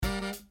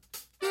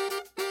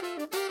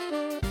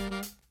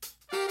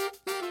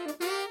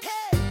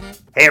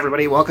Hey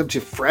everybody, welcome to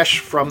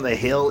Fresh from the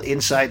Hill,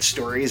 inside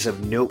stories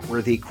of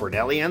noteworthy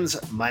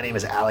Cornellians. My name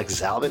is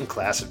Alex Zalbin,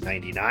 class of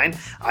 99.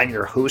 I'm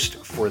your host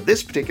for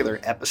this particular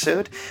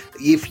episode.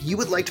 If you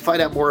would like to find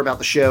out more about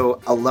the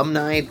show,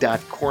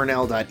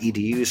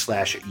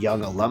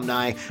 alumni.cornell.edu/young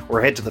alumni,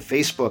 or head to the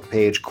Facebook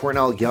page,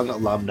 Cornell Young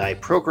Alumni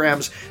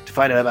Programs, to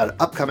find out about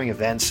upcoming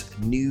events,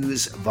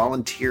 news,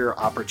 volunteer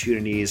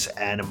opportunities,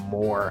 and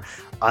more.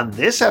 On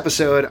this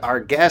episode, our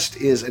guest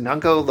is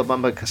Inanko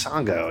Lumumba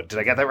Kasango. Did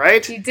I get that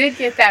right? You did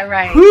get that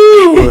right.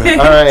 Woo! All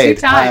right.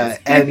 2 times.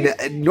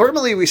 And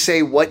normally we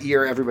say what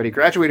year everybody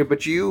graduated,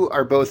 but you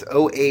are both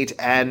 08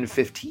 and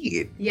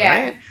 15, Yeah,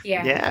 right?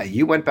 yeah. Yeah,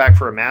 you went back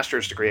for a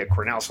master's degree at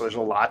Cornell, so there's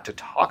a lot to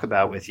talk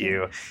about with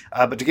you.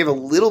 But to give a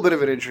little bit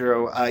of an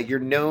intro, you're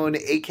known,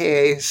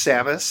 a.k.a.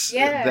 Samus.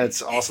 Yeah.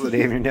 That's also the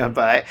name you're known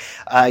by.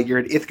 You're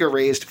an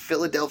Ithaca-raised,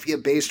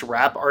 Philadelphia-based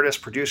rap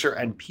artist, producer,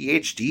 and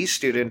PhD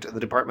student in the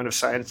Department of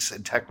Science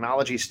and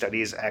Technology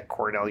Studies at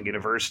Cornell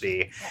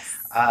University. Yes.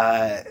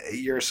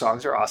 Your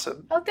songs are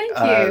awesome. Oh, thank you.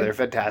 They're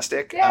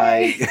fantastic.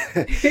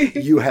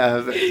 You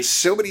have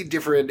so many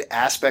different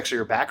aspects of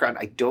your background.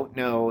 I don't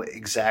know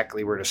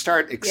exactly where to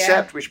start,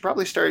 except we should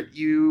probably start.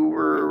 You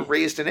were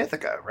raised in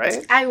Ithaca,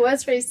 right? I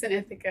was raised in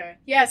Ithaca.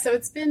 Yeah, so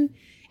it's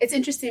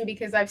interesting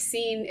because I've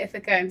seen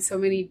Ithaca in so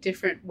many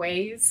different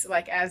ways,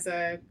 like as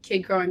a kid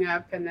growing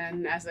up, and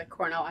then as a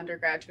Cornell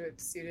undergraduate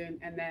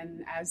student, and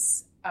then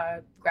as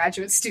a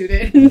graduate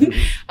student.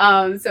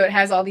 So it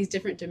has all these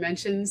different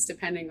dimensions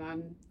depending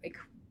on like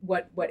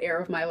what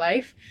era of my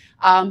life.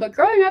 But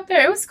growing up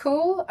there, it was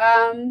cool.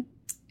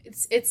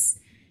 It's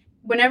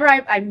whenever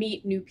I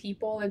meet new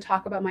people and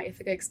talk about my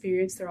Ithaca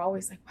experience, they're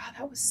always like,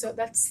 wow,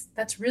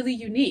 that's really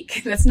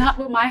unique. That's not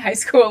what my high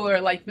school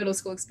or like middle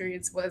school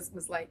experience was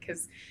like,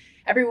 because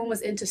everyone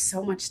was into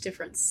so much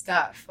different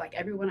stuff. Like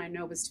everyone I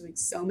know was doing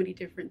so many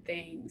different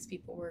things.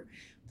 People were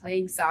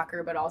playing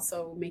soccer, but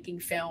also making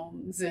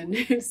films.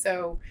 And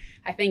so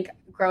I think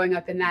growing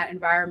up in that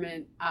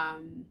environment,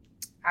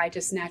 I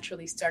just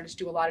naturally started to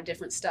do a lot of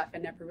different stuff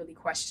and never really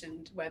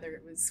questioned whether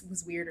it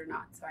was weird or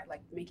not. So I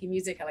liked making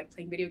music. I liked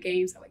playing video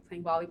games. I liked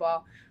playing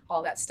volleyball.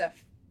 All that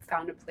stuff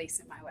found a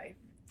place in my life.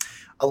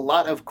 A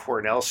lot of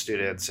Cornell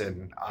students,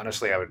 and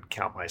honestly, I would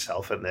count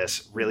myself in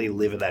this, really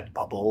live in that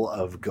bubble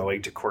of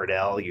going to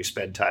Cornell. You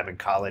spend time in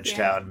college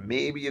town.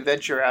 Maybe you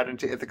venture out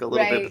into Ithaca a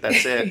little bit, but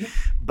that's it.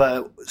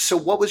 But so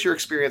what was your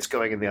experience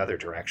going in the other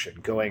direction,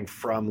 going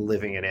from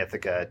living in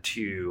Ithaca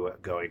to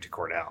going to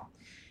Cornell?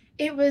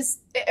 It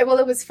was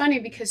funny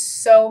because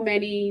so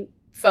many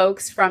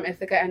folks from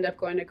Ithaca end up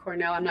going to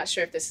Cornell. I'm not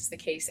sure if this is the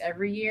case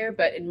every year,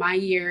 but in my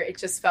year, it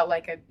just felt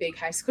like a big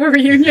high school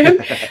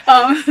reunion.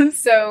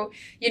 So,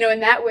 in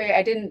that way,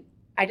 I didn't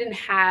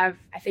have,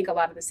 I think, a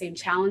lot of the same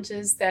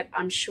challenges that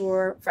I'm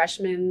sure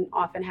freshmen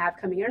often have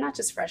coming in, or not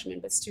just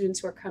freshmen, but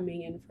students who are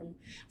coming in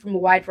from a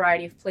wide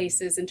variety of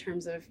places in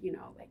terms of,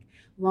 like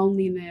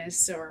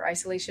loneliness or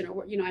isolation,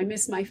 or, I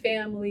miss my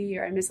family,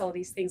 or I miss all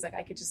these things. Like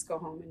I could just go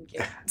home and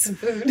get some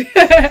food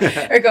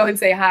or go and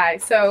say hi.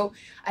 So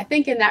I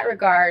think in that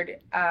regard,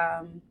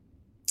 the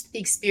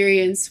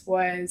experience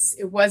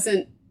it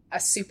wasn't a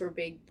super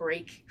big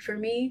break for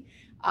me.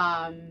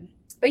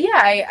 But yeah,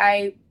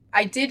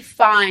 I did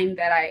find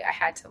that I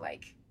had to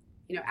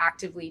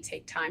actively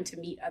take time to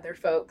meet other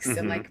folks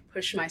and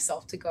push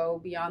myself to go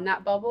beyond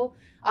that bubble.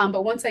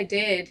 But once I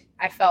did,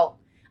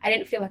 I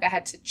didn't feel like I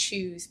had to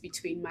choose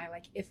between my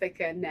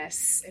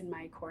Ithaca-ness and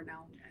my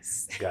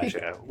Cornell-ness.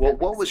 Gotcha. Well,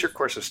 what was your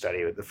course of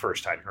study the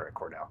first time you were at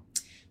Cornell?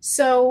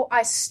 So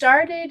I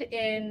started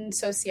in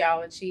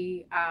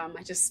sociology.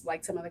 I just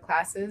liked some of the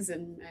classes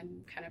and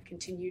kind of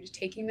continued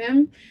taking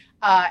them.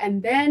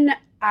 And then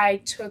I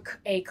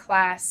took a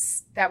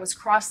class that was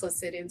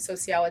cross-listed in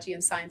sociology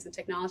and science and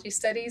technology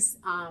studies.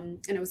 And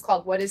it was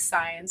called What is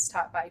Science?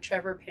 Taught by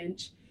Trevor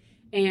Pinch.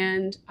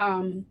 And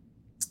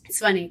it's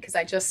funny because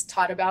I just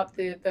taught about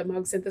the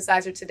Moog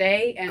synthesizer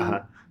today,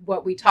 and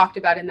what we talked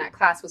about in that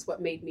class was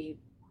what made me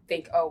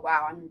think, oh,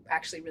 wow, I'm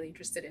actually really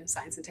interested in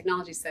science and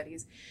technology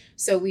studies.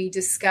 So we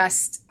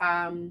discussed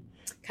kind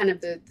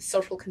of the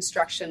social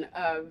construction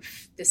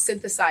of the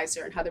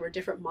synthesizer and how there were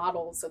different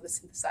models of the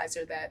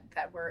synthesizer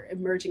that were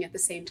emerging at the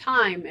same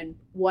time, and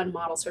one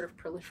model sort of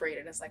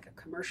proliferated as like a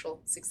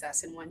commercial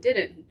success and one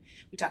didn't. And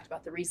we talked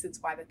about the reasons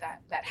why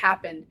that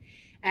happened.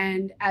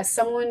 And as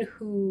someone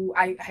who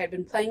I had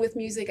been playing with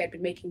music, I'd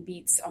been making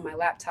beats on my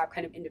laptop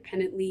kind of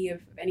independently of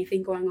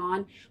anything going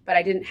on, but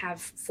I didn't have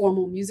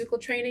formal musical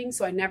training.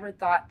 So I never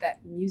thought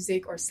that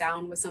music or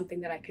sound was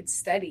something that I could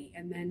study.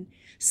 And then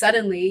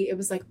suddenly it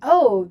was like,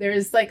 oh,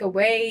 there's like a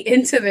way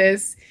into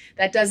this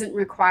that doesn't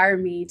require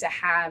me to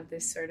have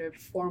this sort of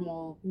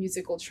formal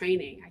musical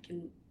training. I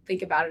can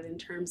think about it in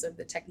terms of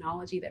the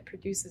technology that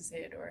produces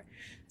it or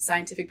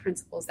scientific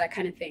principles, that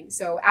kind of thing.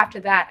 So after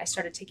that, I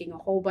started taking a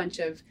whole bunch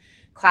of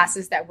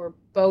classes that were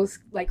both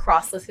like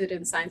cross-listed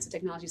in science and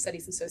technology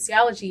studies and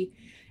sociology.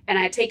 And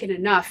I had taken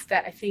enough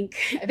that I think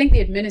the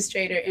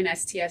administrator in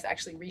STS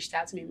actually reached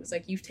out to me and was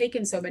like, you've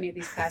taken so many of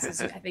these classes,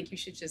 I think you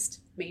should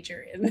just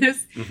major in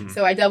this. Mm-hmm.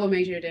 So I double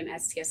majored in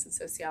STS and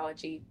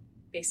sociology.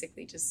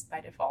 basically just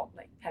by default,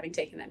 like having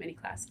taken that many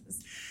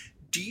classes.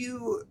 Do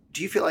you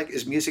feel like,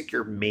 is music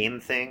your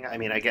main thing? I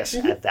mean, I guess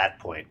at that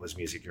point, was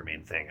music your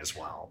main thing as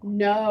well?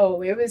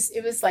 No, it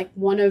was like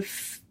one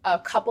of a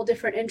couple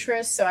different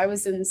interests. So I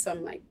was in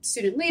some like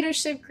student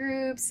leadership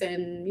groups,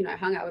 and I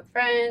hung out with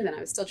friends, and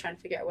I was still trying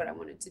to figure out what I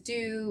wanted to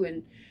do.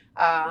 And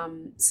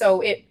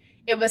so it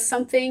was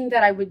something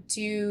that I would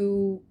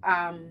do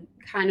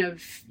kind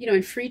of,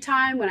 in free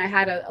time when I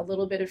had a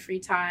little bit of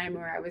free time,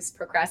 or I was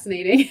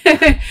procrastinating.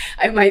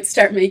 I might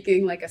start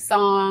making like a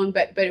song,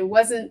 but it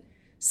wasn't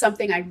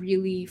something I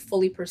really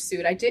fully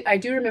pursued. I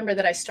do remember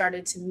that I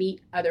started to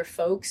meet other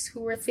folks who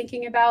were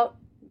thinking about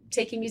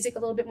taking music a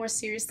little bit more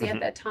seriously at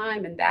that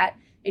time, and that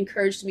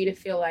encouraged me to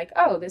feel like,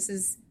 oh, this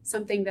is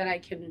something that I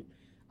can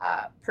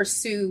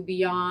pursue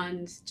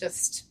beyond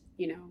just,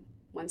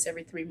 once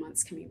every 3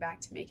 months coming back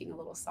to making a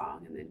little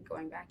song and then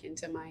going back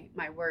into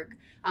my work.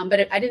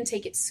 But I didn't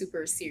take it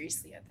super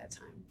seriously at that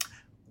time.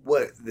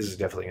 This is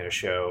definitely going to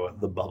show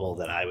the bubble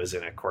that I was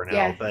in at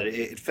Cornell, but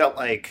it felt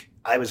like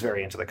I was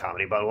very into the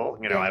comedy bubble.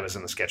 I was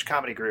in the sketch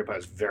comedy group. I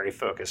was very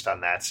focused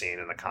on that scene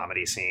and the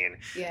comedy scene.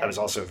 I was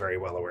also very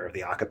well aware of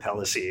the a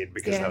cappella scene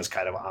because that was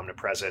kind of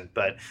omnipresent.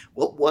 But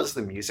what was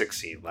the music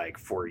scene like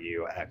for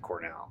you at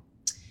Cornell?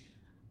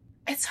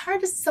 It's hard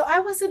to, so I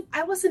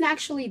wasn't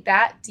actually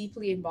that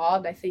deeply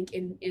involved, I think,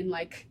 in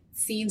like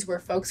scenes where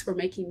folks were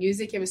making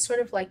music. It was sort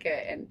of like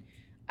a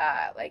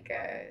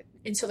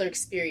insular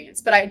experience.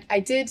 But I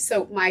did,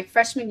 so my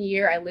freshman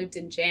year, I lived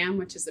in JAM,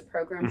 which is a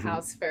program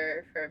house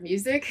for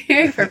music,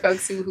 for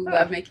folks who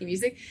love making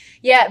music.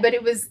 Yeah, but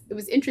it was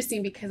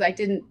interesting because I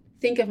didn't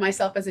think of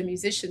myself as a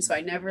musician, so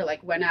I never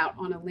like went out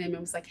on a limb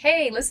and was like,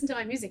 hey, listen to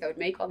my music. I would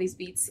make all these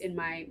beats in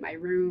my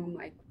room,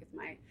 like with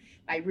my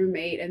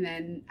roommate, and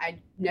then I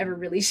never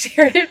really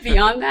shared it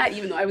beyond that,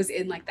 even though I was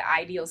in like the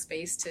ideal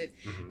space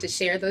to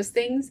share those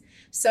things.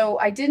 So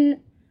I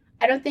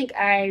don't think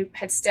I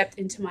had stepped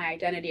into my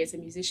identity as a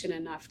musician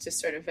enough to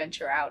sort of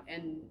venture out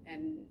and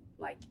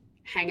like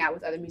hang out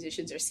with other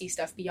musicians or see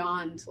stuff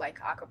beyond like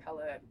a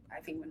cappella.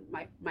 I think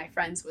when my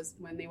friends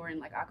when they were in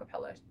like a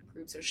cappella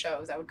groups or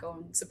shows, I would go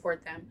and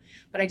support them.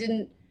 But I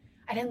didn't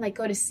like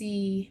go to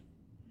see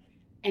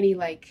any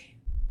like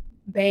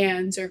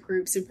bands or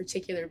groups in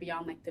particular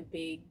beyond like the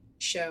big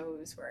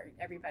shows where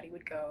everybody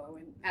would go,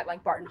 and at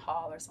like Barton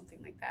Hall or something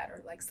like that,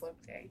 or like Slope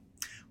Day.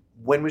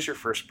 When was your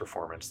first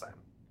performance then?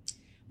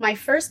 My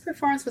first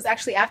performance was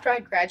actually after I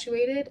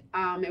graduated.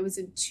 It was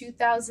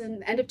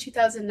in end of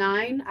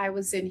 2009. I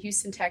was in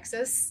Houston,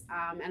 Texas,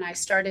 and I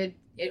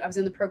was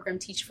in the program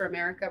Teach for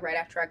America right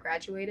after I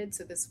graduated.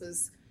 So this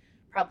was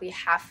probably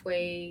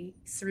halfway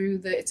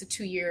through it's a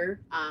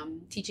 2-year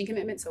teaching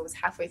commitment. So it was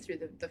halfway through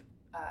the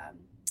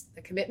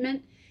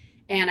commitment.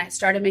 And I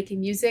started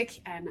making music,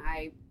 and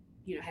I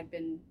had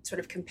been sort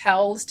of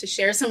compelled to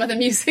share some of the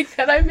music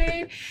that I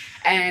made.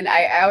 And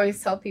I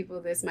always tell people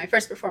this, my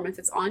first performance,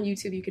 it's on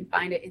YouTube. You can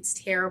find it. It's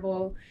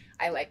terrible.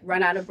 I like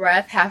run out of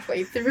breath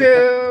halfway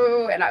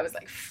through, and I was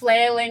like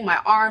flailing my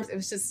arms.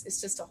 It's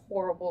just a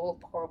horrible,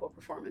 horrible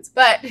performance.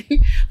 But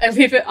I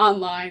leave it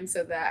online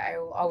so that I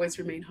will always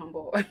remain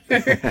humble.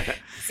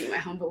 See my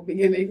humble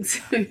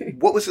beginnings.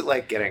 What was it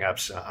like getting up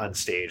on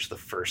stage the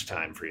first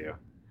time for you?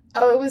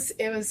 Oh,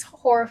 it was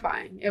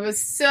horrifying. It was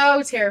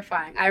so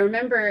terrifying. I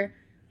remember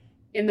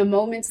in the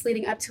moments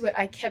leading up to it,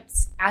 I kept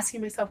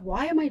asking myself,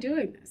 why am I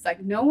doing this?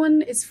 Like, no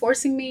one is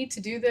forcing me to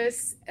do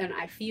this. And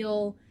I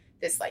feel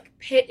this like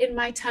pit in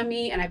my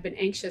tummy, and I've been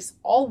anxious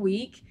all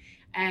week,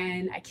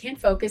 and I can't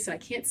focus and I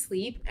can't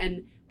sleep.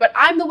 But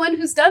I'm the one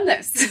who's done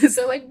this.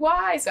 So like,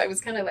 why? So I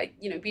was kind of like,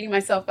 beating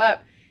myself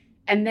up.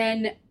 And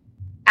then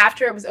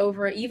after it was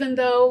over, even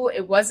though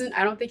it wasn't,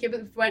 I don't think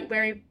it went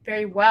very,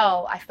 very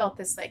well, I felt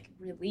this like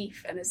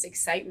relief and this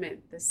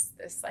excitement, this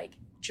like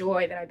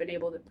joy that I've been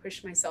able to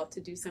push myself to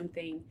do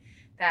something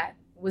that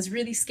was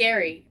really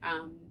scary.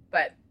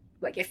 But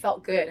like it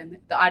felt good, and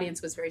the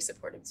audience was very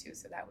supportive too.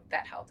 So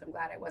that helped. I'm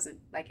glad I wasn't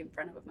like in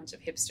front of a bunch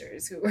of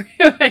hipsters who were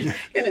like,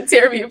 gonna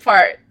tear me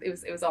apart.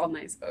 It was all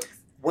nice folks.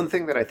 One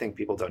thing that I think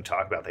people don't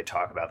talk about, they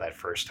talk about that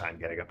first time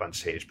getting up on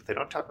stage, but they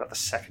don't talk about the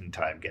second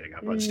time getting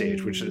up on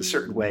stage, which in a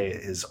certain way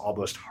is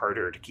almost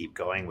harder to keep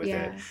going with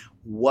it.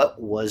 What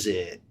was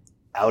it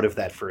out of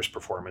that first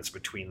performance,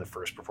 between the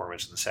first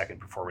performance and the second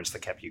performance,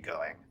 that kept you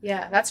going?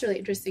 Yeah, that's a really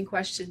interesting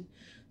question.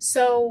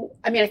 So,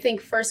 I mean, I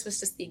think first was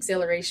just the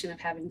exhilaration of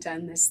having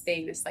done this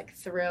thing, this like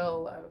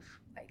thrill of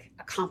like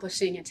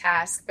accomplishing a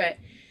task. But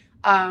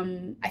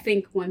I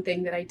think one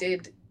thing that I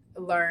did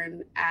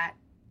learn at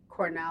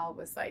Cornell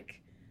was like,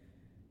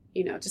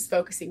 just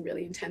focusing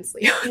really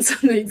intensely on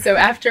something. So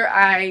after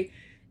I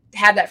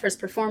had that first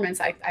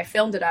performance, I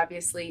filmed it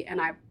obviously, and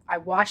I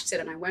watched it,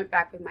 and I went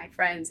back with my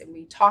friends, and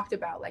we talked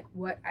about like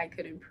what I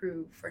could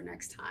improve for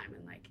next time.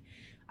 And like,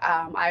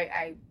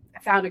 I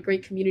found a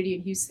great community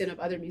in Houston of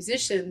other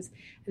musicians,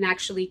 and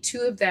actually 2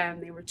 of them,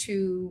 they were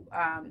 2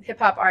 hip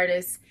hop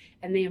artists,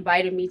 and they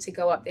invited me to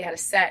go up. They had a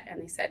set, and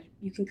they said,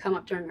 you can come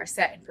up during our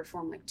set and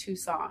perform like 2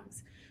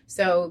 songs.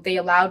 So they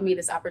allowed me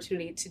this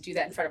opportunity to do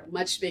that in front of a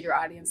much bigger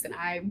audience than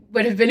I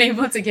would have been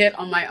able to get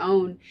on my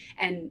own.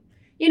 And,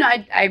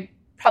 I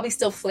probably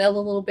still flailed a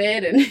little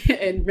bit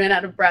and ran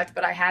out of breath,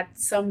 but I had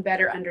some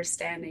better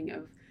understanding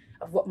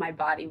of what my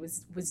body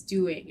was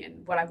doing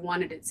and what I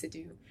wanted it to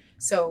do.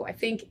 So I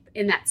think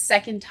in that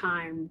second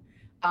time,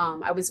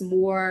 I was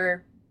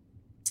more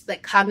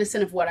like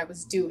cognizant of what I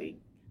was doing.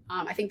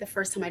 I think the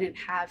first time I didn't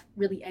have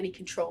really any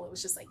control. It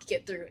was just like,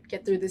 get through it,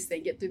 get through this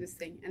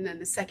thing. And then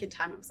the second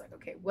time I was like,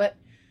 okay,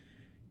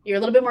 you're a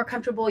little bit more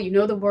comfortable. You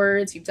know the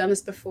words, you've done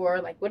this before.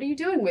 Like, what are you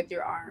doing with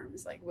your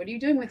arms? Like, what are you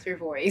doing with your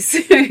voice?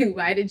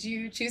 Why did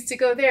you choose to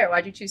go there?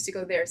 Why'd you choose to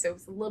go there? So it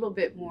was a little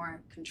bit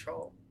more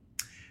control.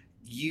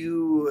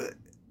 You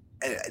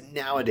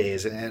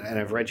nowadays, and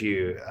I've read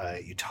you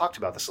talked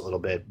about this a little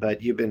bit,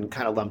 but you've been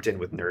kind of lumped in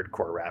with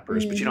nerdcore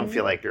rappers, but you don't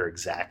feel like you're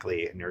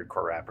exactly a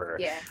nerdcore rapper.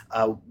 Yeah.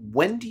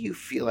 When do you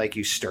feel like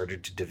you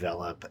started to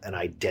develop an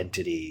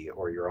identity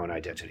or your own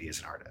identity as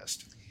an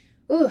artist?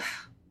 Ooh,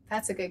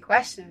 that's a good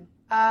question.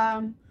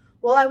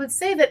 Well, I would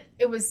say that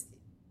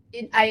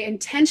I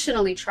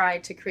intentionally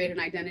tried to create an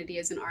identity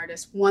as an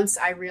artist once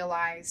I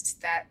realized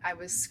that I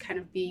was kind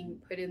of being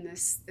put in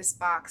this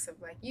box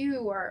of like,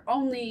 you are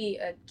only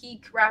a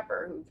geek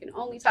rapper who can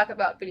only talk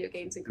about video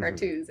games and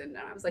cartoons. And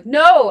I was like,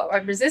 no, I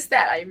resist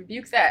that. I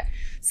rebuke that.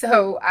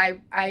 So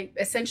I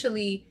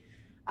essentially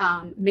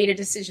made a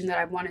decision that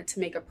I wanted to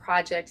make a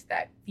project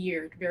that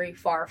veered very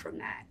far from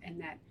that and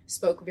that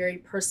spoke very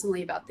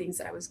personally about things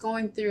that I was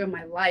going through in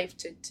my life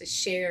to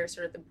share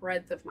sort of the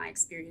breadth of my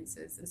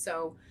experiences. And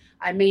so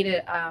I made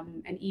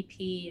an EP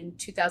in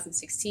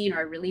 2016, or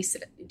I released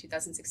it in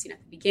 2016 at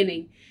the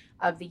beginning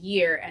of the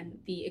year. And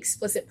the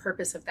explicit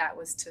purpose of that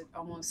was to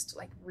almost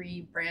like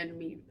rebrand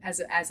me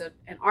as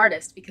an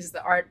artist, because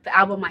the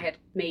album I had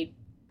made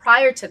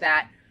prior to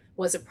that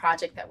was a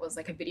project that was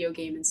like a video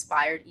game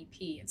inspired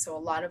EP. And so a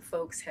lot of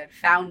folks had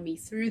found me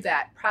through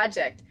that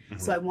project.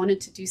 So I wanted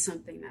to do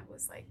something that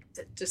was like,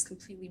 that just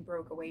completely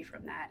broke away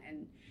from that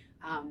and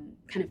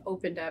kind of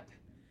opened up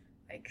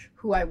like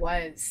who I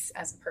was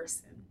as a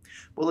person.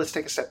 Well, let's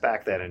take a step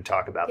back then and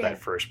talk about that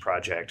first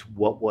project.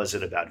 What was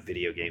it about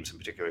video games in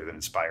particular that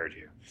inspired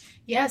you?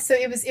 Yeah, so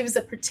it was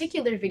a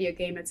particular video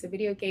game. It's a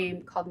video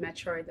game called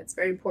Metroid that's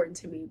very important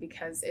to me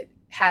because it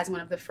has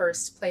one of the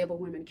first playable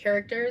women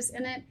characters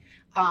in it.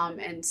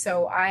 And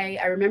so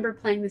I remember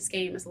playing this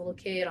game as a little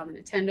kid on the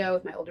Nintendo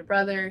with my older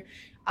brother.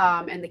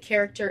 And the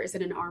character is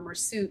in an armor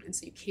suit, and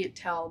so you can't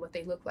tell what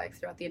they look like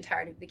throughout the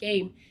entirety of the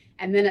game.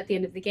 And then at the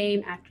end of the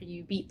game, after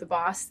you beat the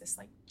boss, this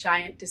like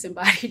giant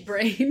disembodied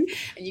brain,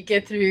 and you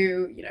get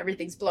through,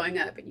 everything's blowing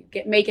up, and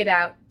you make it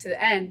out to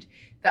the end,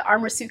 the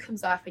armor suit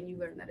comes off, and you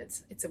learn that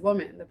it's a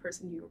woman. The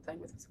person you were playing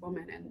with was a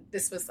woman, and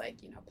this was like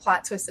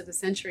plot twist of the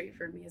century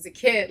for me as a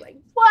kid. Like,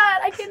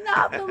 what? I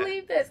cannot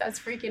believe this. I was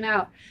freaking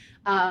out.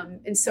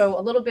 And so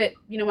a little bit,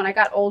 when I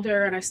got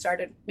older and I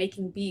started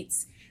making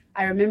beats,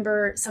 I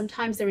remember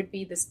sometimes there would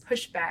be this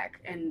pushback,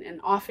 and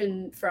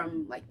often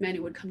from like men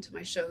who would come to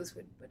my shows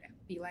would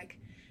be like,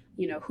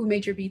 who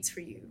made your beats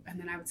for you? And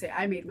then I would say,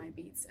 I made my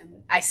beats.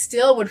 And I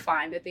still would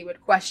find that they would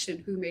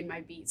question who made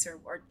my beats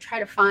or try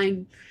to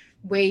find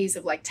ways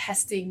of like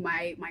testing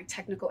my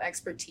technical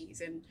expertise.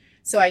 And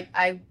so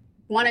I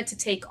wanted to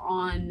take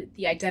on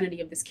the identity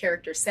of this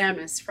character,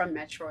 Samus, from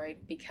Metroid,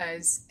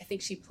 because I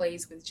think she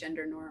plays with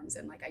gender norms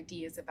and like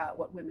ideas about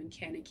what women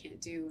can and can't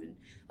do and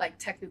like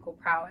technical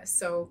prowess.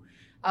 So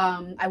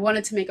I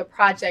wanted to make a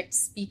project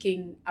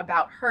speaking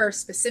about her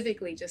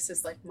specifically, just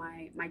as like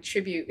my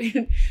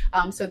tribute.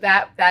 So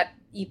that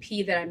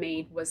EP that I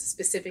made was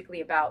specifically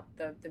about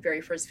the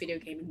very first video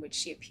game in which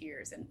she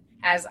appears, and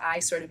as I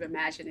sort of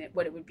imagine it,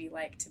 what it would be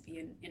like to be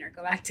an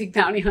intergalactic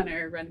bounty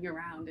hunter running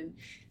around in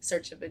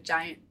search of a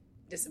giant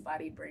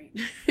disembodied brain.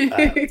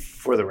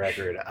 For the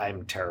record,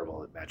 I'm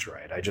terrible at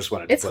Metroid. I just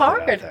wanted to it's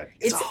hard. It out that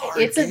it's a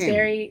hard it's game. A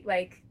very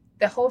like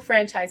the whole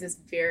franchise is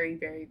very,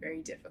 very,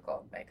 very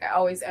difficult. Like I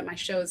always at my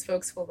shows,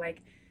 folks will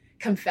like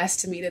confess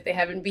to me that they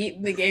haven't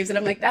beaten the games, and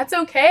I'm like, that's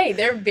okay.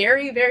 They're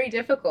very, very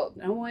difficult.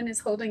 No one is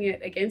holding it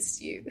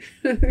against you.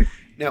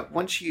 Now,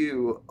 once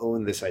you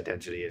own this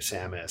identity of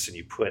Samus and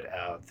you put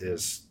out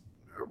this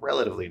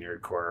relatively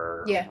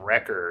nerdcore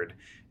record,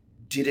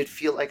 did it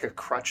feel like a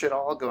crutch at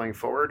all going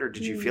forward, or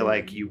did you feel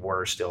like you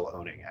were still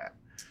owning it?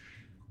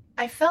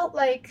 I felt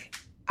like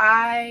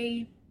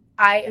I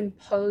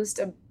imposed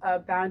a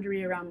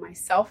boundary around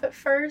myself at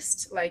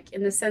first, like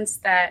in the sense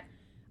that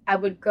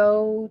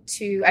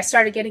I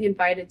started getting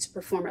invited to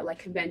perform at like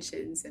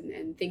conventions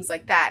and things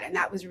like that. And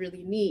that was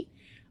really neat.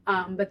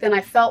 But then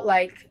I felt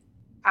like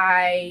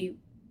I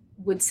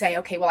would say,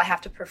 okay, well, I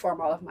have to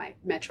perform all of my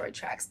Metroid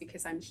tracks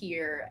because I'm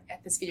here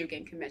at this video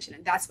game convention,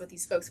 and that's what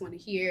these folks want to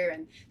hear,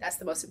 and that's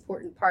the most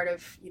important part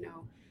of,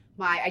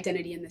 my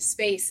identity in this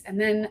space. And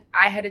then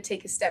I had to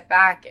take a step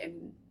back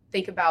and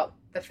think about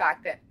the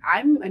fact that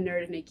I'm a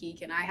nerd and a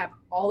geek, and I have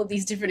all of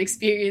these different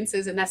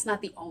experiences, and that's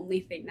not the only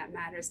thing that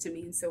matters to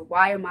me. And so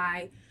why am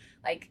I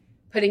like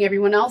putting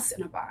everyone else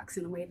in a box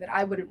in a way that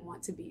I wouldn't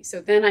want to be?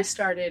 So then I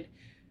started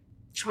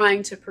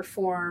trying to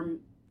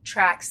perform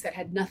tracks that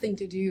had nothing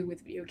to do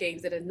with video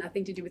games, that had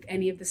nothing to do with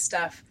any of the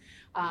stuff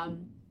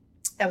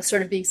that was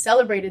sort of being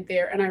celebrated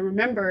there. And I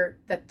remember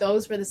that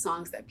those were the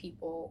songs that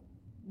people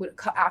would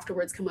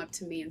afterwards come up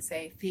to me and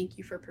say, thank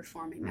you for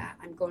performing that.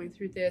 I'm going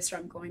through this, or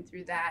I'm going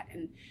through that.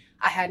 And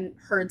I hadn't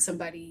heard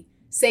somebody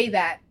say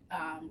that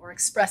or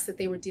express that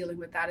they were dealing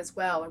with that as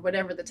well, or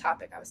whatever the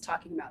topic I was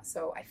talking about.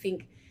 So I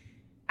think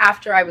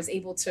after I was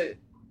able to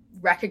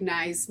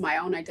recognize my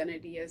own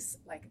identity as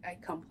like a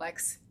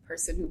complex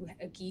person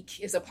who a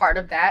geek is a part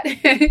of that,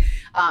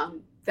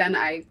 then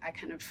I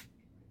kind of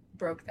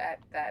broke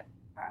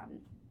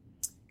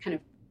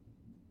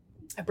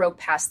I broke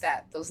past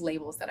those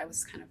labels that I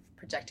was kind of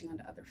projecting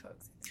onto other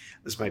folks.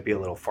 This might be a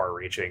little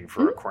far-reaching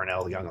for a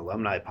Cornell Young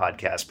Alumni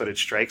podcast, but it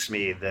strikes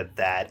me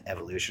that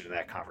evolution and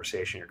that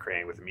conversation you're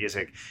creating with the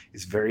music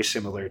is very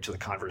similar to the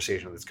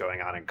conversation that's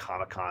going on in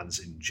Comic-Cons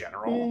in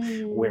general,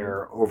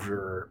 where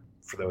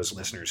for those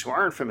listeners who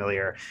aren't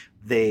familiar,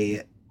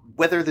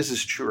 whether this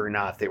is true or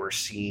not, they were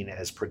seen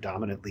as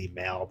predominantly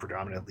male,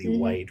 predominantly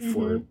white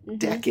for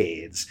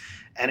decades.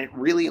 And it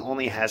really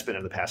only has been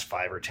in the past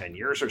 5 or 10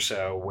 years or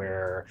so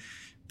where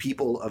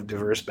people of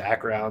diverse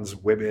backgrounds,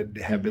 women,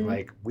 have been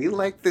like, we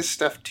like this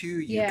stuff too,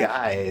 you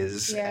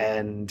guys. Yeah.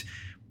 And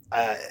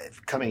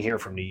coming here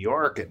from New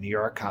York at New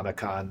York Comic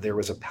Con, there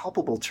was a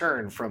palpable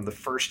turn from the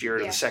first year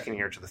to the second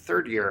year to the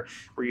third year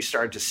where you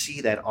started to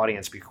see that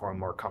audience become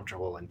more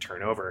comfortable and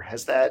turn over.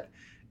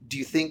 Do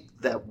you think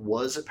that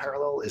was a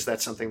parallel? Is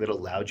that something that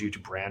allowed you to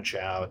branch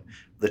out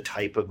the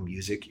type of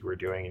music you were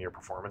doing in your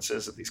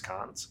performances at these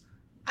cons?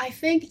 I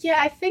think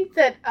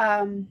that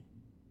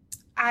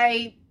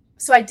I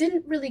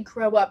didn't really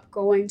grow up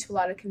going to a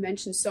lot of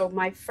conventions. So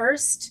my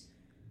first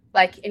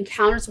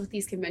encounters with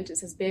these conventions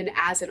has been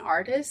as an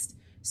artist.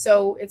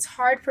 So it's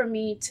hard for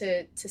me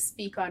to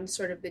speak on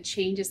sort of the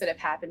changes that have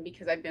happened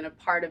because I've been a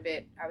part of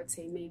it, I would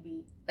say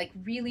maybe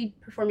really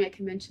performing at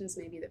conventions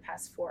maybe the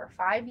past 4 or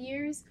 5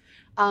 years.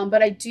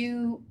 But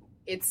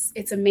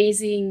it's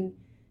amazing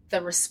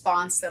the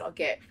response that I'll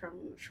get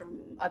from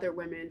other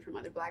women, from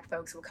other Black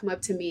folks who will come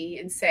up to me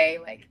and say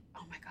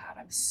oh my God,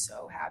 I'm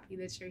so happy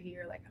that you're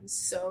here. I'm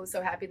so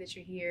happy that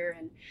you're here.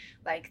 And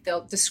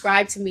they'll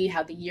describe to me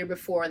how the year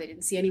before they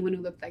didn't see anyone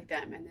who looked like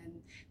them. And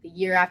then the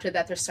year after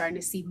that, they're starting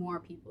to see more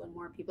people and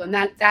more people. And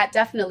that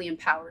definitely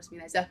empowers me.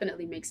 That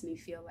definitely makes me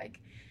feel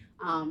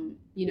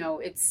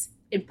it's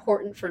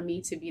important for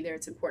me to be there.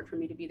 It's important for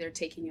me to be there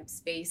taking up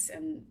space.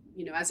 And,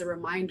 as a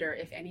reminder,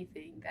 if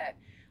anything, that,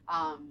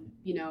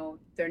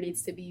 there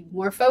needs to be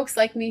more folks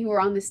like me who are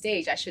on the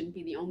stage. I shouldn't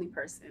be the only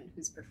person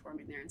who's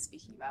performing there and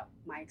speaking about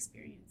my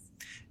experience.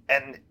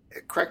 And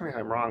correct me if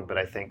I'm wrong, but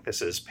I think this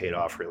has paid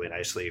off really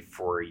nicely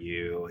for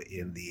you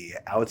in the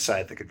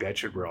outside the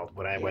convention world.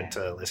 When I went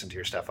to listen to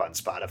your stuff on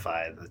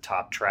Spotify, the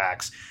top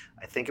tracks,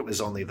 I think it was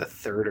only the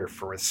 3rd or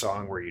 4th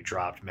song where you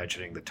dropped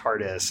mentioning the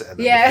TARDIS, and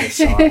then the 5th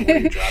song where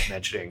you dropped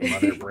mentioning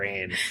Mother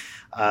Brain.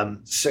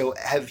 So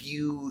have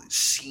you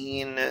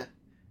seen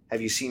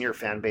your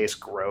fan base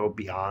grow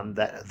beyond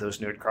those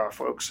Nerdcore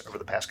folks over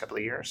the past couple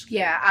of years?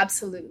 Yeah,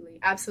 absolutely.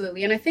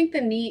 Absolutely. And I think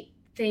the neat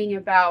thing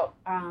about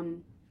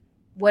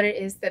what it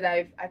is that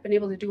I've been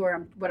able to do,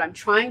 or what I'm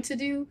trying to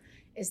do,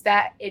 is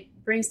that it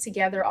brings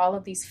together all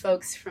of these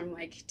folks from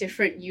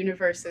different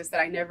universes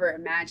that I never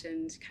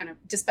imagined, kind of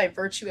just by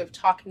virtue of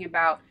talking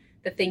about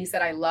the things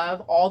that I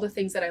love, all the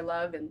things that I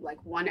love in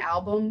one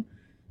album.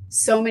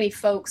 So many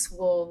folks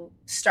will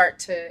start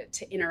to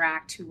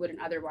interact who wouldn't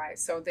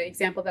otherwise. So the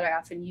example that I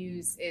often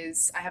use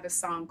is I have a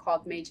song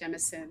called Mae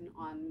Jemison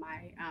on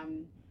my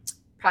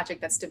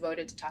project that's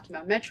devoted to talking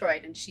about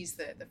Metroid, and she's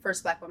the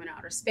first Black woman in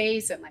outer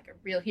space and a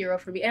real hero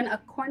for me, and a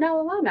Cornell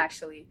alum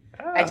actually.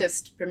 I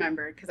just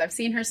remembered because I've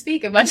seen her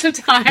speak a bunch of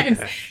times.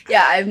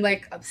 Yeah, I'm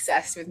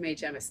obsessed with Mae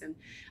Jemison,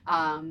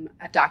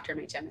 Dr.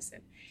 Mae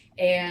Jemison.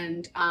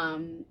 And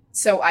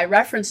so I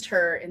referenced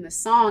her in the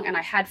song, and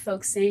I had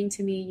folks saying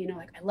to me,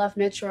 I love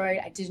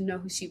Metroid. I didn't know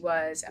who she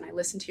was, and I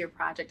listened to your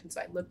project, and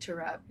so I looked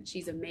her up, and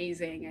she's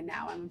amazing, and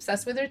now I'm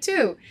obsessed with her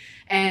too.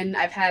 And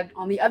I've had,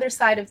 on the other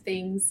side of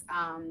things,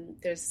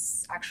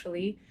 there's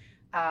actually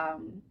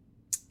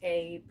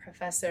a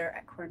professor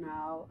at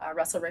Cornell,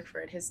 Russell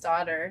Rickford, his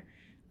daughter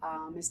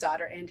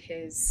and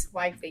his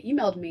wife, they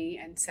emailed me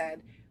and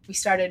said, we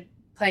started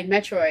playing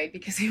Metroid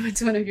because we went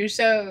to one of your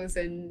shows,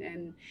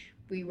 and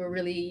we were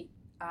really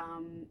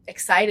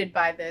excited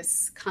by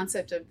this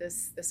concept of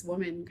this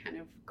woman kind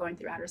of going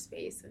through outer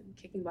space and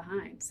kicking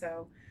behind.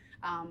 So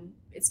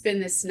it's been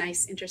this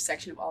nice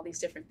intersection of all these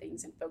different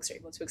things, and folks are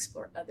able to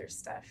explore other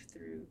stuff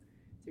through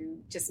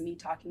just me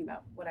talking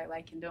about what I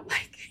like and don't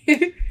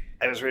like.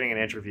 I was reading an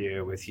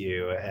interview with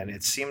you, and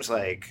it seems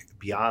like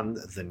beyond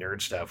the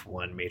nerd stuff,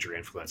 one major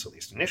influence, at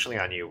least initially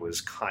on you, was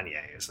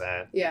Kanye. Is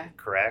that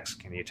correct?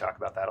 Can you talk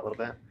about that a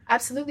little bit?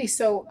 Absolutely.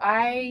 So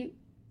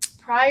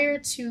prior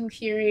to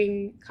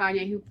hearing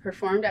Kanye, who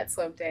performed at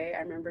Slope Day,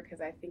 I remember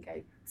because I think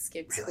I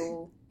skipped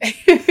school.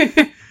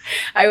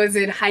 I was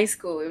in high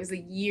school. It was a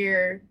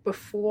year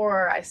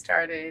before I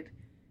started.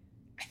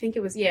 I think it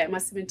was, it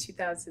must have been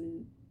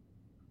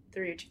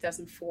 2003 or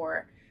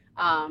 2004.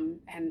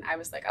 And I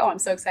was like, oh, I'm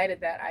so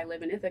excited that I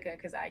live in Ithaca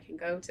because I can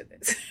go to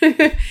this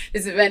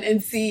this event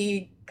and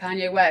see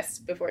Kanye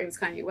West before he was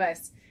Kanye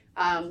West.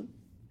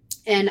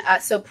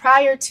 So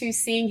prior to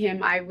seeing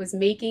him, I was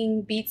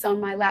making beats on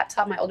my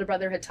laptop. My older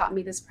brother had taught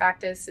me this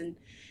practice, and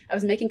I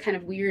was making kind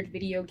of weird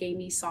video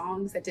gamey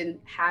songs that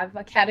didn't have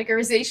a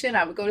categorization.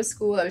 I would go to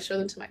school, I would show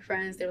them to my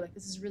friends. They were like,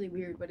 this is really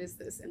weird. What is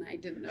this? And I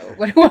didn't know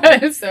what it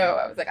was. So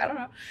I was like, I don't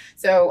know.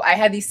 So I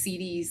had these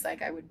CDs,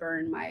 like I would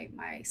burn my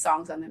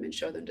songs on them and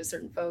show them to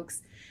certain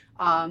folks.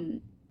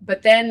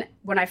 But then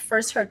when I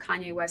first heard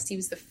Kanye West, he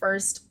was the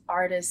first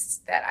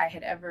artist that I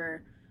had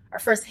ever, our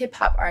first hip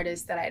hop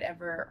artist that I'd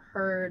ever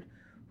heard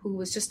who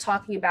was just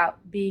talking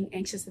about being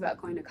anxious about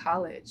going to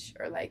college,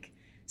 or like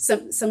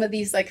some of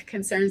these like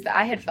concerns that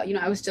I had felt.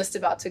 I was just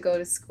about to go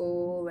to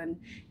school,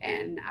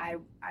 and I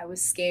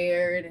was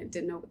scared and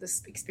didn't know what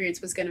this experience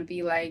was going to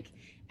be like.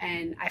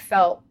 And I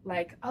felt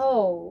like,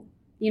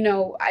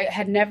 I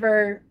had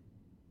never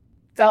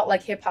felt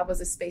like hip hop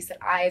was a space that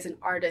I as an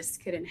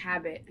artist could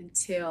inhabit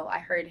until I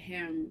heard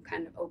him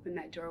kind of open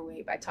that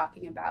doorway by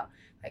talking about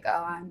like, oh,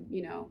 I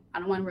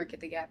don't want to work at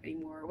the Gap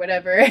anymore, or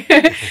whatever.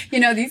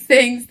 These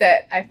things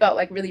that I felt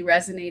like really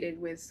resonated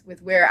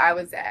with where I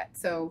was at.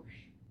 So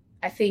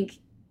I think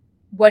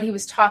what he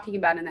was talking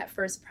about in that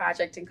first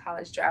project in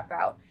College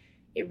Dropout,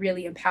 it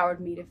really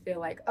empowered me to feel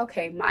like,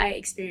 okay, my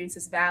experience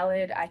is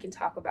valid. I can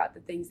talk about the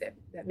things that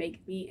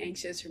make me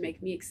anxious or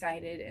make me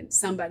excited, and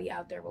somebody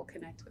out there will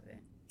connect with it.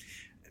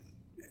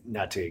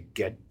 Not to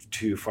get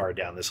too far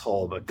down this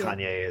hole, but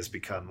Kanye has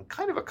become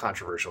kind of a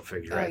controversial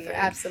figure, I think.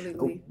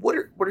 Absolutely. What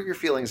are your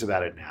feelings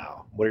about it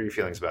now? What are your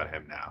feelings about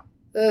him now?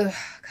 Ugh,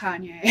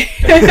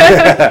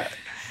 Kanye.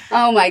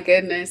 Oh my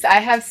goodness. I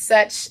have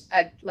such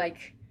a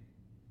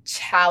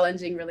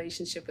challenging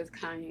relationship with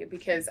Kanye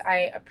because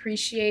I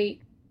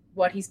appreciate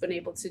what he's been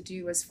able to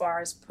do as far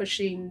as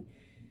pushing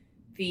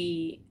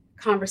the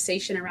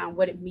conversation around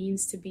what it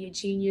means to be a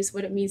genius,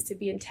 what it means to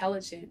be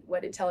intelligent,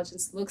 what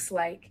intelligence looks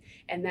like,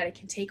 and that it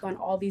can take on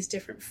all these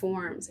different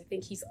forms. I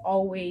think he's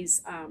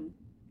always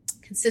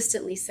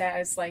consistently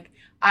says, like,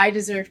 I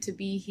deserve to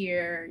be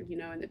here,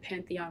 in the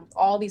pantheon with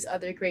all these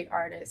other great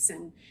artists.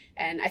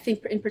 And I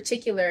think in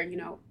particular,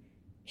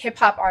 hip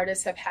hop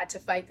artists have had to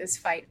fight this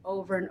fight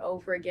over and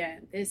over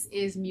again. This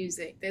is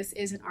music. This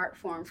is an art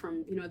form,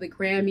 from, the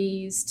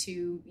Grammys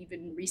to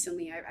even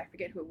recently, I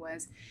forget who it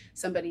was.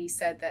 Somebody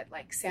said that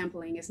like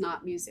sampling is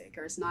not music,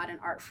 or it's not an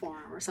art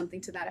form, or something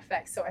to that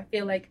effect. So I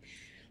feel like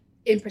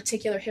in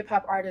particular, hip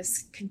hop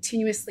artists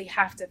continuously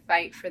have to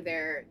fight for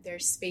their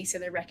space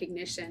and their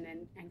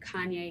recognition. And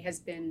Kanye has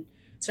been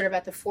sort of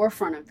at the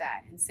forefront of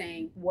that and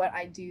saying what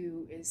I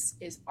do is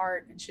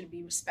art and should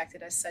be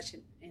respected as such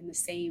in the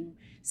same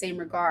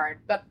regard.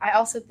 But I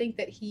also think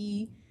that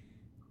he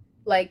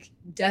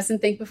doesn't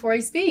think before he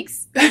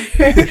speaks.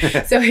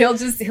 So he'll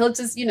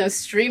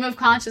just stream of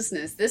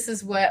consciousness. This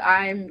is what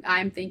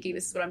I'm thinking.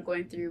 This is what I'm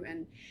going through.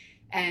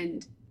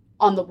 And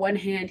on the one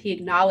hand, he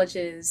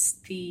acknowledges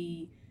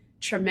the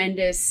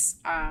tremendous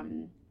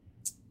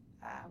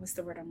what's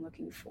the word I'm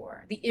looking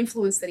for? The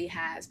influence that he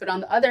has. But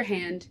on the other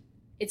hand,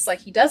 it's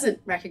like he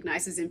doesn't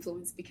recognize his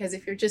influence, because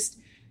if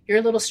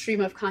your little stream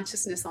of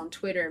consciousness on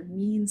Twitter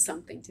means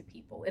something to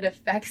people. It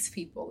affects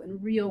people in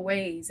real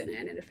ways, and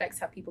it affects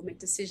how people make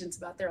decisions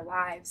about their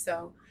lives.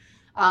 So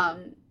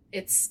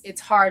it's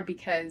hard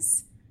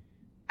because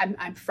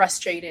I'm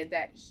frustrated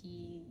that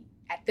he,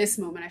 at this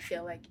moment, I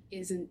feel like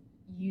isn't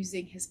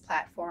using his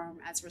platform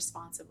as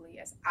responsibly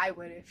as I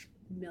would if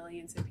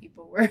millions of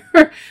people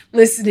were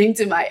listening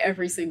to my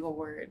every single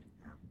word.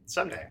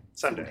 Someday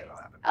it'll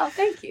happen. Oh,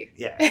 thank you.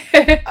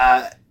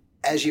 Yeah.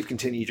 As you've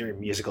continued your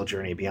musical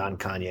journey beyond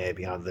Kanye,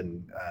 beyond the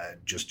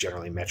just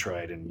generally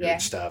Metroid and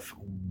nerd stuff,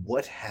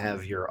 what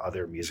have your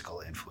other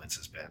musical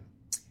influences been?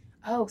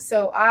 Oh,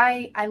 so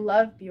I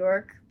love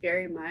Bjork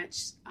very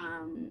much.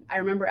 I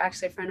remember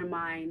actually a friend of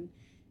mine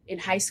in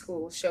high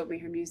school showed me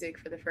her music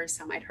for the first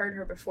time. I'd heard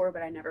her before,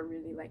 but I never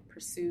really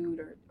pursued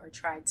or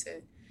tried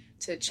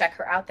to check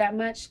her out that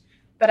much.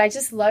 But I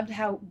just loved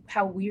how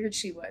weird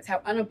she was, how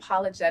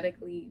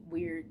unapologetically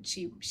weird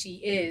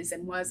she is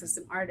and was as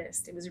an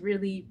artist. It was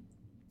really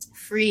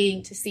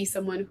freeing to see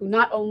someone who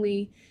not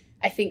only,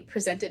 I think,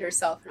 presented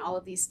herself in all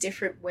of these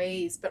different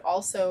ways, but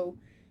also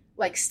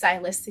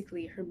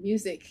stylistically, her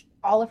music,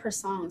 all of her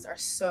songs are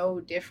so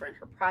different.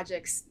 Her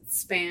projects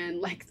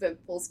span the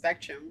full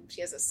spectrum. She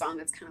has a song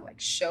that's kind of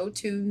show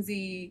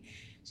tunesy.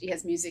 She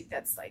has music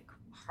that's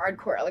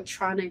hardcore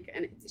electronic,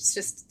 and it's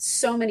just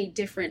so many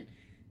different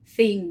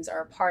things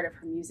are a part of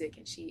her music.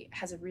 And she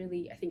has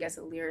I think as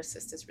a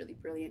lyricist, is really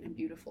brilliant and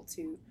beautiful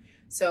too.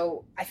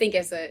 So I think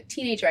as a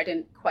teenager, I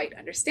didn't quite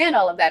understand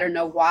all of that or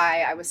know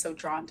why I was so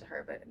drawn to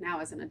her. But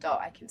now as an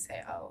adult, I can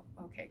say, oh,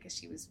 okay, because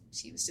she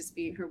was just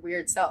being her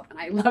weird self. And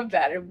I love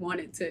that. I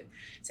wanted to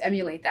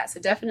emulate that.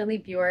 So definitely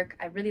Bjork.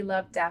 I really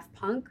love Daft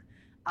Punk.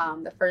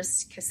 The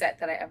first cassette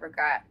that I ever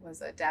got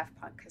was a Daft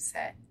Punk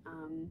cassette.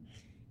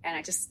 And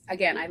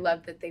I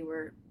love that they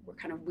were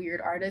kind of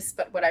weird artists.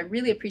 But what I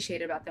really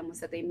appreciated about them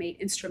was that they made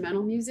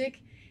instrumental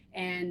music.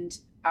 And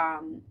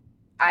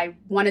I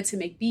wanted to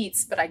make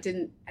beats, but I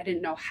didn't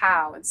know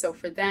how. And so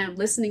for them,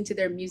 listening to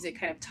their music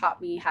kind of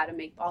taught me how to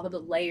make all of the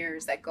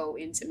layers that go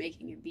into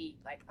making a beat.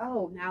 Like,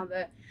 oh, now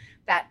that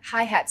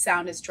hi-hat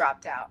sound is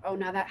dropped out. Oh,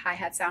 now that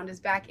hi-hat sound is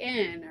back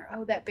in. Or,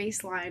 oh, that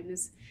bass line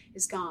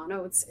is gone.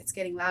 Oh, it's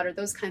getting louder.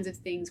 Those kinds of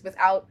things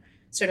without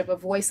sort of a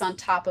voice on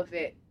top of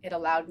it. It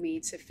allowed me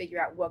to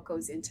figure out what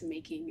goes into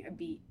making a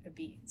beat.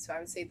 So I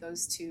would say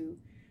those two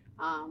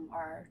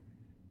are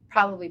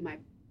probably my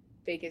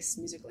biggest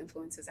musical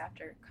influences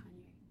after Kanye.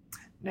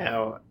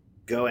 Now,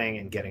 going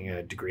and getting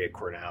a degree at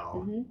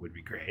Cornell would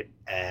be great,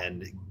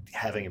 and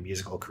having a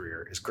musical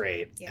career is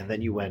great. Yeah. And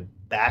then you went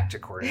back to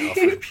Cornell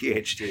for a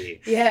PhD.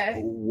 Yeah.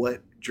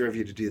 What drove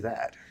you to do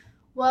that?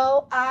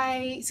 Well,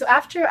 so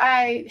after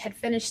I had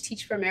finished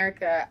Teach for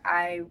America,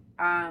 I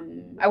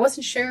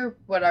wasn't sure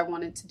what I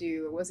wanted to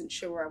do. I wasn't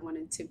sure where I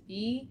wanted to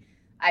be.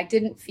 I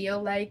didn't feel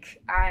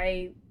like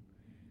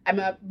I'm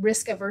a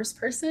risk-averse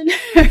person.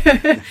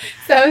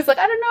 So I was like,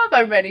 I don't know if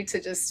I'm ready to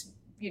just,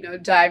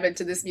 dive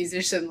into this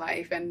musician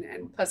life.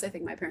 And plus, I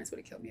think my parents would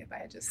have killed me if I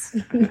had just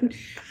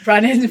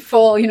run in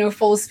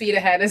full speed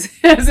ahead as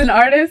an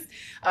artist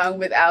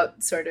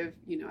without sort of,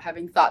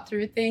 having thought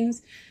through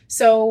things.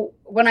 So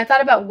when I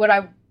thought about what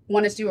I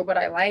wanted to do or what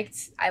I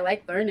liked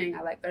learning.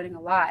 I liked learning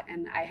a lot.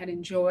 And I had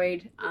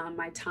enjoyed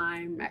my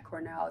time at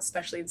Cornell,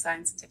 especially in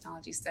science and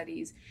technology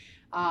studies.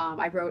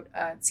 I wrote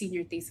a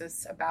senior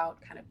thesis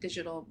about kind of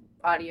digital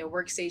audio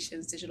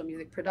workstations, digital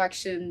music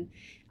production.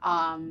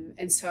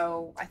 And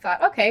so I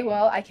thought, okay,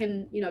 well, I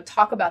can,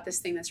 talk about this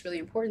thing that's really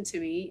important to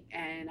me,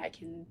 and I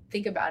can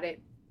think about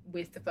it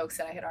with the folks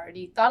that I had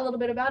already thought a little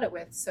bit about it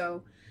with.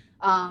 So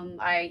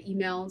I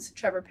emailed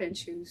Trevor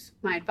Pinch, who's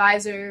my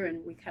advisor,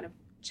 and we kind of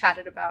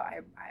chatted about, I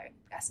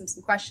asked him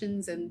some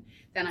questions, and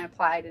then I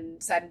applied and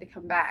decided to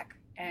come back.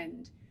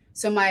 And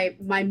so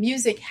my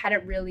music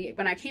hadn't really,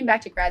 when I came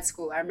back to grad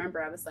school, I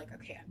remember I was like,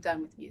 okay, I'm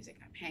done with music.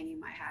 I'm hanging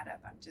my hat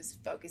up. I'm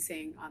just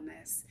focusing on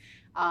this.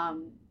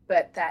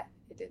 But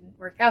it didn't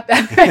work out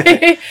that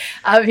way,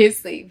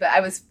 obviously. But I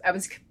was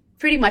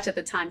pretty much at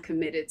the time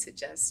committed to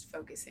just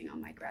focusing on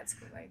my grad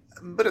school life.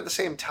 But at the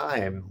same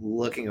time,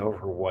 looking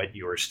over what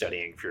you were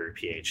studying for your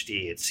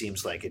PhD, it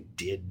seems like it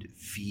did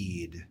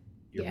feed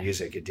your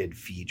music. It did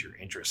feed your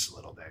interests a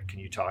little bit. Can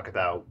you talk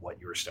about what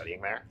you were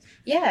studying there?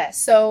 Yeah.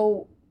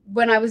 So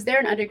when I was there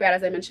in undergrad,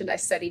 as I mentioned, I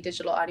studied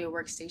digital audio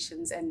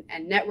workstations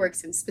and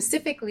networks. And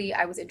specifically,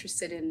 I was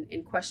interested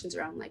in questions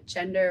around like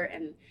gender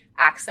and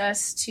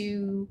access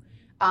to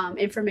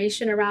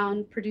information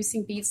around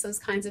producing beats, those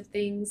kinds of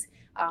things.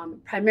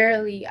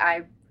 Primarily,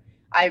 I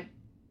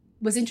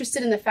was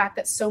interested in the fact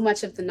that so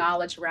much of the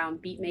knowledge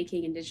around beat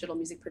making and digital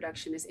music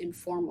production is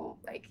informal.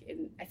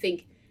 I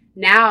think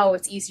now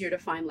it's easier to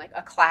find like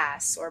a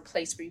class or a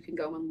place where you can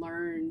go and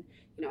learn,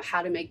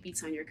 how to make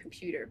beats on your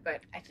computer.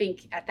 But I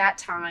think at that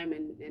time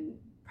and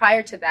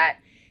prior to that,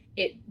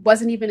 it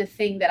wasn't even a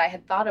thing that I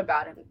had thought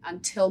about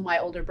until my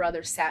older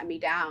brother sat me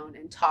down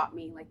and taught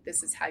me, like,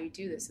 this is how you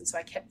do this. And so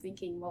I kept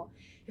thinking, well,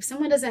 if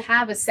someone doesn't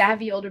have a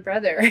savvy older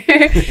brother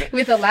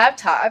with a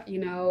laptop,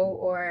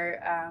 or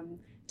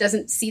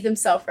doesn't see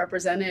themselves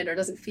represented or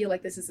doesn't feel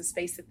like this is a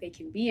space that they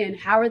can be in,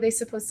 how are they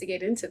supposed to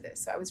get into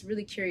this? So I was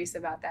really curious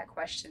about that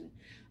question.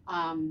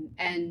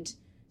 And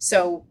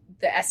so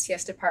the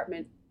STS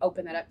department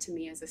opened that up to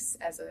me as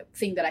a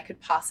thing that I could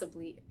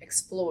possibly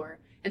explore.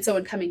 And so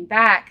in coming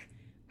back,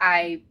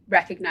 I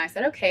recognized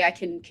that, okay, I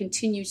can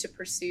continue to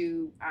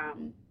pursue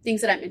things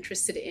that I'm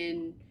interested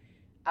in,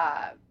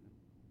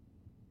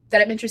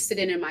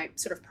 in my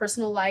sort of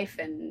personal life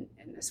and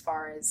as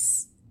far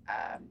as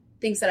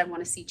things that I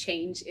want to see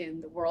change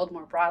in the world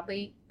more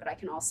broadly, but I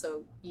can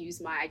also use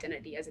my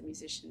identity as a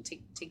musician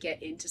to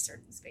get into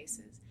certain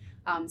spaces.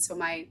 So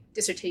my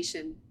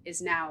dissertation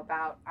is now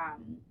about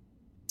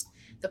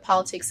the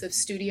politics of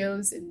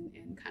studios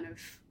and kind of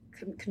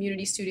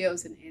community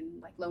studios in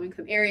like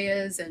low-income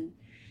areas. And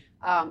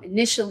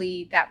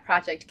initially that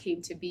project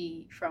came to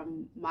be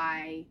from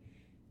my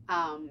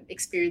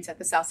experience at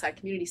the Southside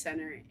Community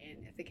Center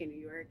in Ithaca, New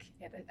York,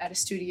 at a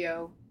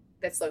studio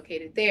that's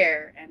located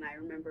there. And I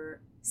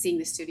remember seeing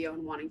the studio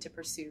and wanting to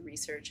pursue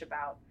research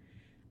about,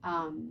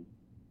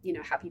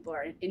 how people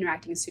are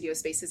interacting in studio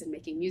spaces and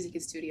making music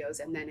in studios.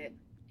 And then it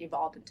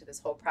evolved into this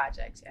whole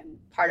project. And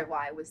part of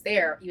why I was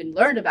there, even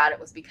learned about it,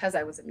 was because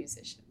I was a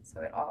musician.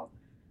 So it all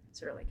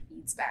sort of like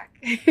feeds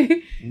back.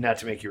 Not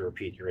to make you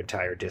repeat your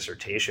entire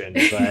dissertation,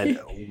 but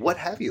what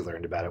have you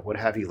learned about it? What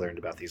have you learned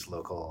about these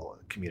local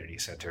community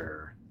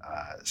center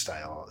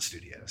style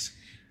studios?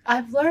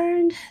 I've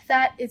learned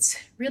that it's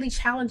really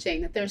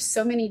challenging, that there's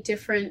so many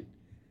different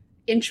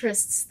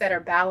interests that are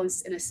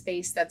balanced in a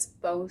space that's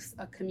both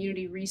a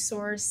community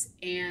resource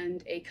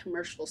and a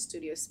commercial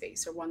studio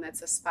space, or one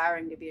that's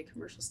aspiring to be a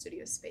commercial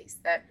studio space,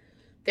 that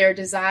there are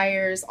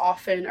desires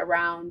often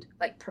around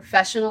like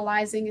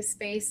professionalizing a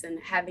space and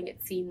having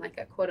it seem like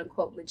a quote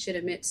unquote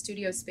legitimate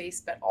studio space,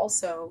 but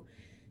also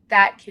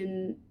that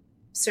can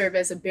serve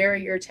as a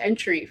barrier to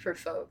entry for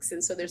folks.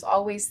 And so there's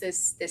always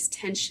this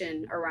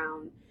tension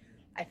around,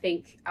 I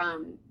think,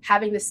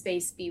 having the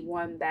space be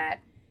one that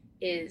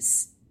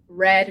is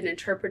read and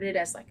interpreted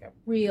as like a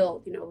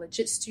real,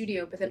 legit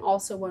studio, but then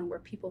also one where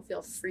people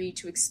feel free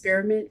to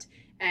experiment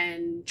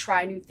and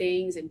try new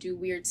things and do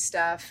weird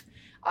stuff.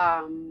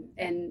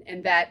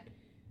 And that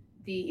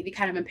the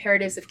kind of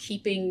imperatives of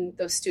keeping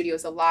those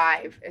studios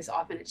alive is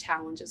often a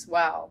challenge as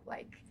well.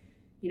 Like,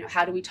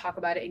 how do we talk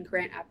about it in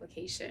grant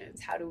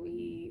applications?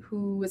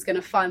 Who is going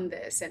to fund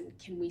this? And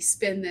can we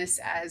spin this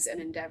as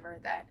an endeavor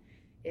that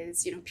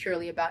is,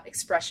 purely about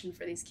expression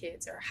for these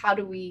kids? Or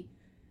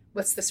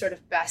what's the sort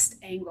of best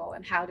angle,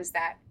 and how does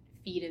that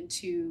feed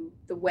into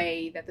the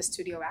way that the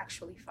studio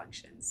actually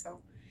functions? So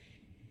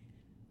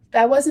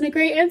that wasn't a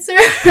great answer,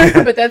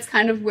 but that's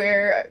kind of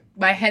where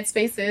my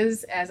headspace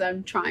is as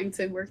I'm trying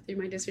to work through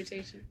my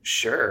dissertation.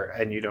 Sure.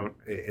 And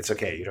it's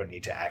okay. You don't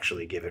need to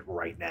actually give it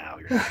right now.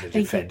 You're not going to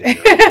defend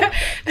it.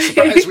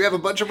 Surprise, we have a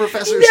bunch of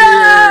professors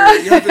here.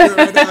 You have to do it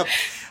right now.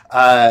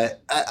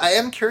 I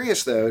am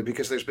curious, though,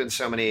 because there's been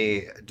so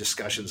many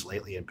discussions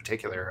lately in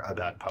particular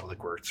about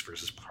public works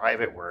versus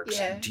private works.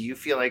 Yeah. Do you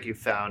feel like you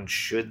found,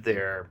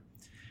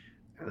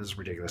 this is a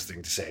ridiculous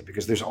thing to say,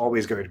 because there's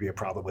always going to be a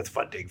problem with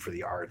funding for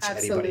the arts.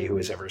 Absolutely. Anybody who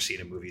has ever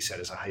seen a movie set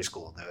at a high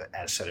school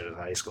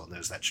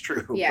knows that's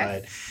true.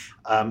 Yes.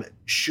 But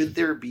should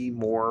there be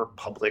more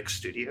public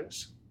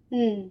studios?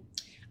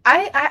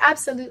 I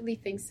absolutely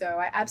think so.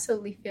 I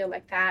absolutely feel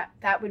like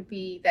that would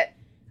be that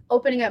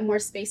opening up more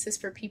spaces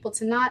for people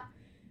to not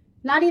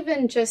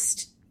even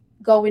just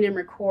go in and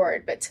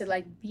record, but to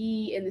like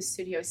be in the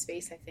studio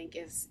space, I think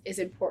is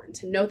important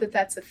to know that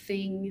that's a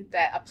thing,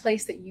 that a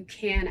place that you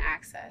can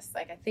access.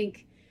 Like, I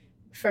think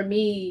for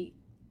me,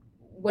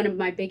 one of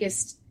my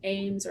biggest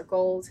aims or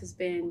goals has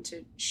been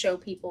to show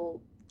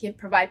people,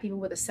 provide people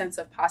with a sense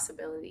of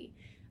possibility.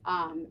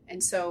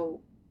 And so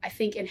I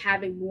think in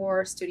having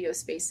more studio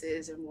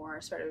spaces and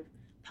more sort of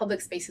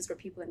public spaces where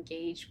people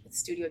engage with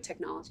studio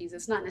technologies,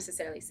 it's not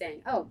necessarily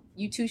saying, oh,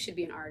 you too should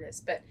be an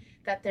artist, but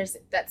that there's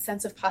that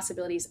sense of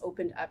possibilities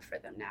opened up for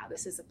them now.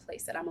 This is a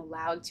place that I'm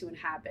allowed to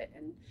inhabit,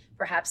 and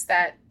perhaps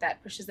that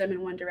pushes them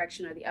in one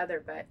direction or the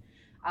other. But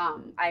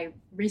I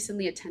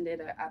recently attended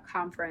a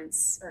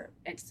conference, or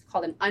it's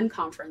called an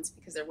unconference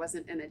because there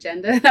wasn't an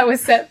agenda that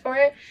was set for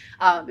it.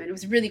 And it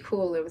was really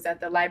cool. It was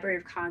at the Library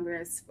of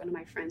Congress. One of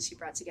my friends, she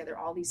brought together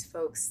all these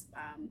folks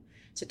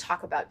to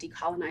talk about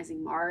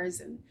decolonizing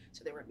Mars. And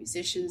so there were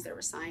musicians, there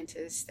were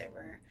scientists,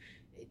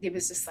 it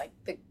was just like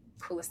the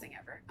coolest thing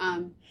ever.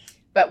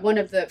 But one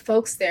of the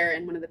folks there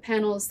in one of the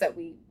panels that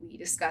we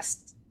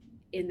discussed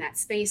in that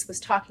space was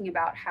talking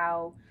about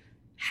how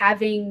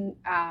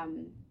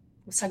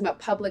was talking about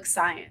public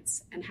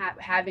science and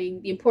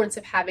having the importance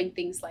of having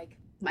things like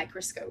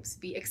microscopes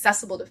be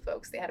accessible to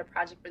folks. They had a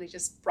project where they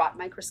just brought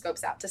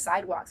microscopes out to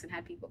sidewalks and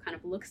had people kind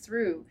of look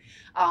through.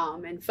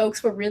 And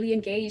folks were really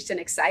engaged and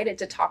excited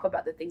to talk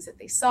about the things that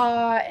they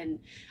saw and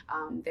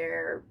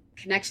their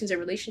connections and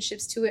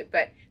relationships to it.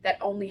 But that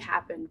only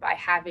happened by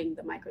having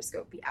the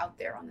microscope be out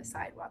there on the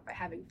sidewalk, by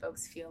having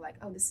folks feel like,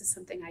 oh, this is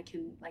something I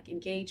can like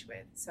engage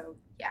with. So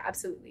yeah,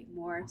 absolutely.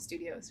 More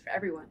studios for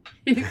everyone.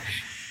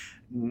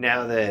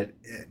 Now that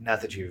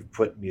not that you've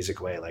put music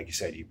away, like you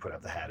said, you put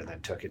up the hat and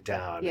then took it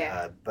down.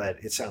 Yeah.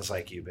 But it sounds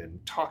like you've been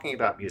talking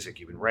about music,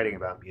 you've been writing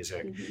about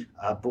music. Mm-hmm.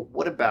 But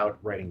what about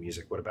writing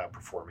music? What about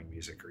performing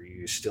music? Are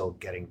you still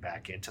getting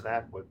back into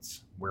that?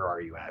 Where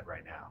are you at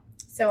right now?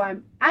 So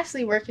I'm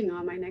actually working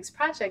on my next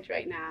project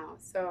right now.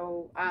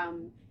 So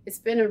it's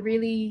been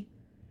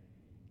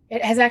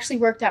it has actually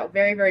worked out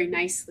very, very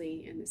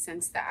nicely in the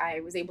sense that I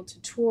was able to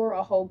tour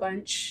a whole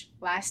bunch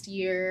last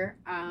year.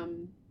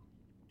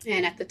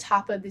 And at the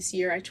top of this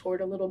year, I toured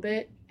a little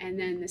bit. And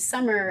then this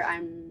summer,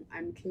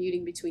 I'm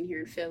commuting between here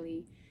and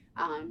Philly,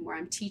 where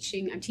I'm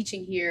teaching. I'm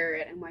teaching here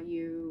at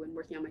NYU and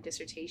working on my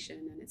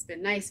dissertation. And it's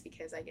been nice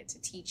because I get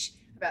to teach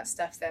about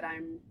stuff that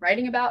I'm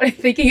writing about and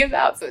thinking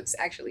about. So it's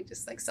actually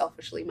just like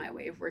selfishly my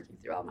way of working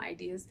through all my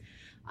ideas.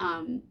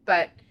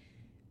 But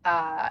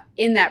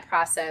in that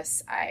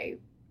process, I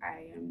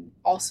am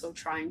also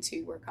trying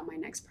to work on my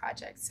next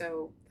project.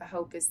 So the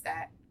hope is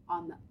that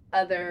on the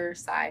other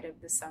side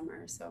of the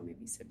summer, so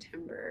maybe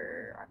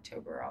September,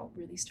 October, I'll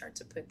really start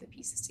to put the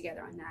pieces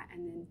together on that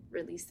and then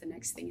release the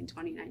next thing in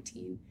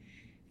 2019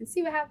 and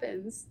see what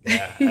happens.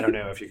 Yeah, I don't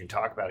know if you can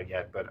talk about it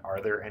yet, but are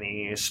there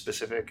any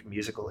specific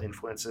musical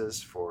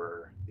influences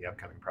for the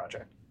upcoming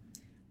project?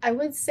 I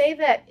would say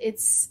that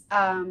it's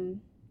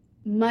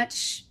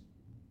much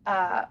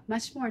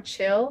more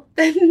chill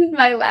than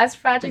my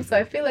last project. So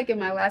I feel like in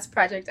my last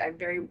project, I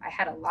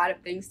had a lot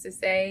of things to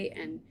say,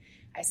 and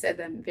I said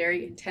them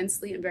very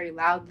intensely and very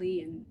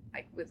loudly and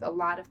like with a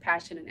lot of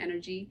passion and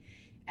energy.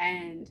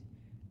 And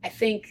I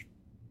think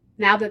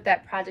now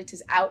that project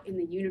is out in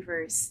the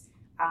universe,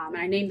 and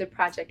I named the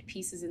project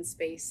Pieces in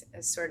Space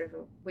as sort of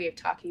a way of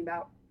talking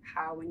about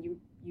how when you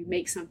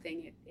make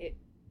something, it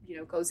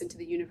goes into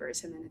the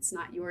universe and then it's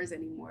not yours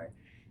anymore.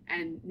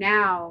 And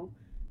now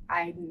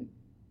I'm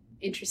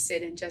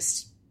interested in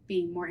just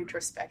being more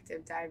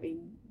introspective,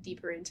 diving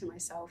deeper into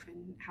myself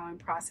and how I'm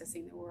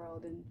processing the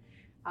world. And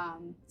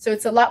So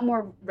it's a lot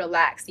more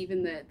relaxed.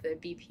 Even the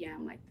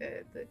BPM, like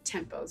the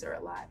tempos are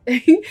a lot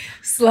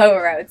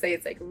slower. I would say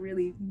it's like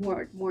really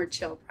more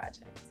chill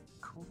project.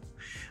 Cool.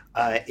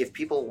 If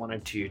people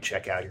wanted to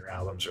check out your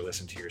albums or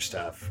listen to your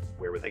stuff,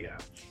 where would they go?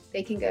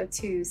 They can go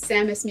to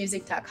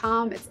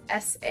sammusmusic.com. It's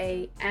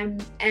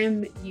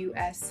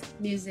SAMMUS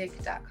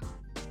music.com.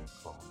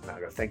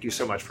 Nago, thank you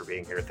so much for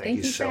being here. Thank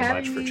you so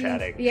much for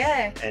chatting.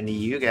 Yeah. And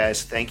you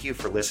guys, thank you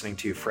for listening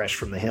to Fresh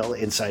from the Hill,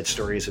 Inside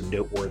Stories of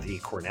Noteworthy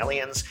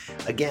Cornellians.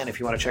 Again, if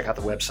you want to check out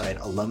the website,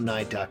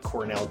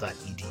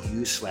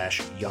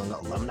 alumni.cornell.edu/young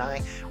alumni,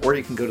 or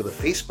you can go to the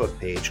Facebook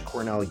page,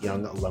 Cornell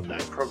Young Alumni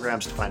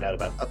Programs, to find out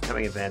about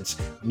upcoming events,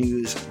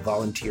 news,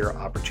 volunteer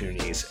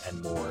opportunities,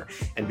 and more.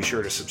 And be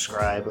sure to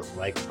subscribe,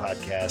 like the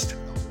podcast,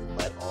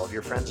 let all of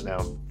your friends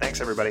know.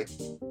 Thanks, everybody.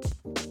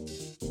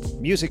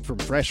 Music from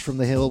Fresh from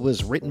the Hill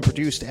was written,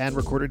 produced, and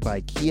recorded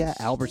by Kia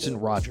Albertson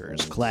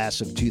Rogers, class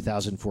of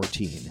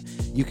 2014.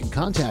 You can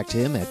contact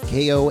him at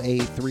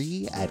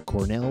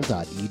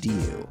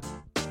koa3@cornell.edu.